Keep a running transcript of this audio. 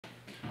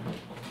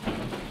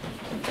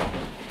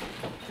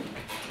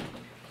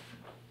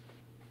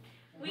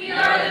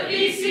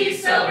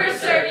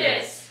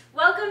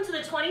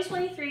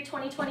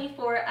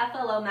2024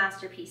 FLL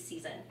Masterpiece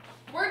season.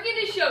 We're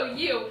going to show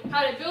you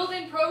how to build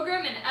and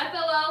program an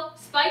FLL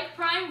Spike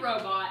Prime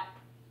robot.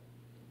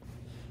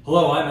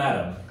 Hello, I'm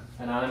Adam.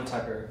 And I'm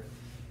Tucker.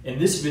 In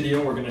this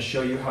video, we're going to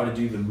show you how to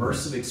do the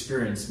Immersive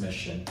Experience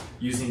mission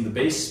using the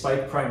base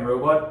Spike Prime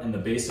robot and the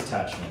base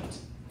attachment.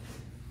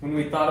 When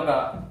we thought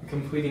about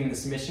completing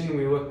this mission,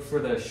 we looked for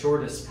the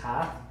shortest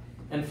path,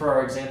 and for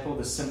our example,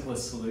 the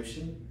simplest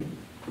solution.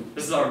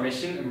 This is our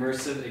mission,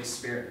 Immersive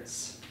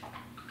Experience.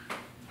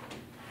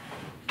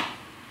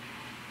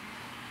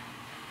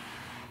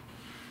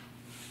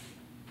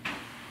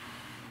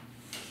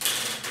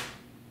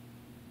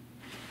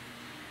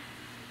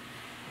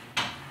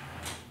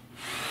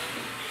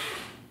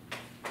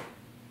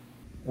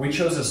 We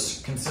chose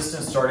a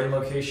consistent starting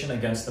location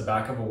against the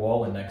back of a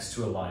wall and next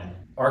to a line.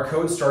 Our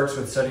code starts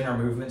with setting our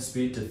movement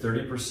speed to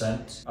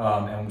 30%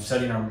 and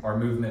setting our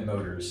movement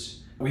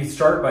motors. We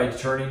start by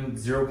turning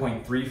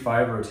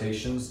 0.35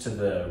 rotations to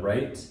the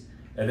right,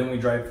 and then we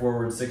drive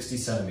forward 60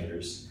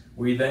 centimeters.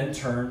 We then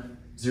turn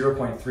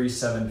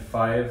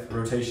 0.375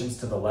 rotations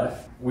to the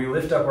left. We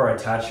lift up our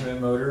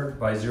attachment motor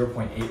by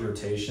 0.8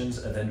 rotations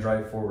and then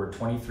drive forward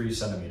 23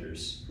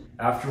 centimeters.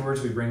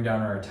 Afterwards, we bring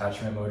down our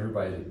attachment motor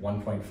by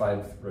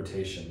 1.5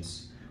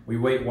 rotations. We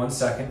wait 1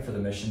 second for the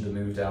mission to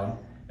move down,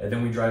 and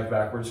then we drive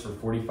backwards for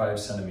 45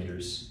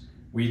 centimeters.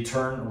 We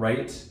turn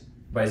right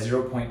by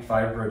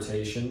 0.5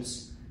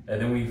 rotations,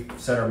 and then we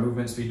set our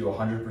movement speed to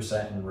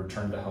 100% and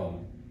return to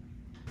home.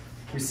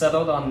 We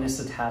settled on this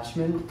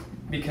attachment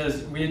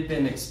because we had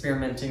been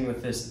experimenting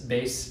with this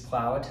base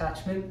plow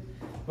attachment,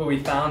 but we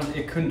found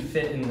it couldn't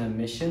fit in the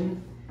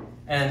mission,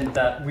 and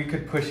that we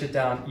could push it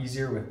down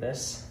easier with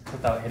this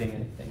without hitting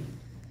anything.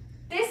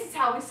 This is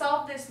how we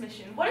solved this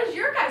mission. What is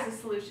your guys'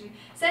 solution?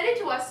 Send it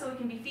to us so it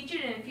can be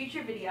featured in a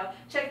future video.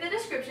 Check the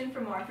description for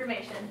more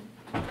information.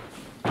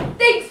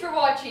 Thanks for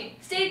watching.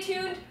 Stay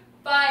tuned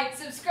by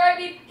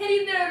subscribing,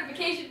 hitting the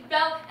notification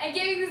bell, and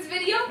giving this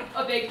video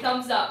a big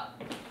thumbs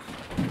up.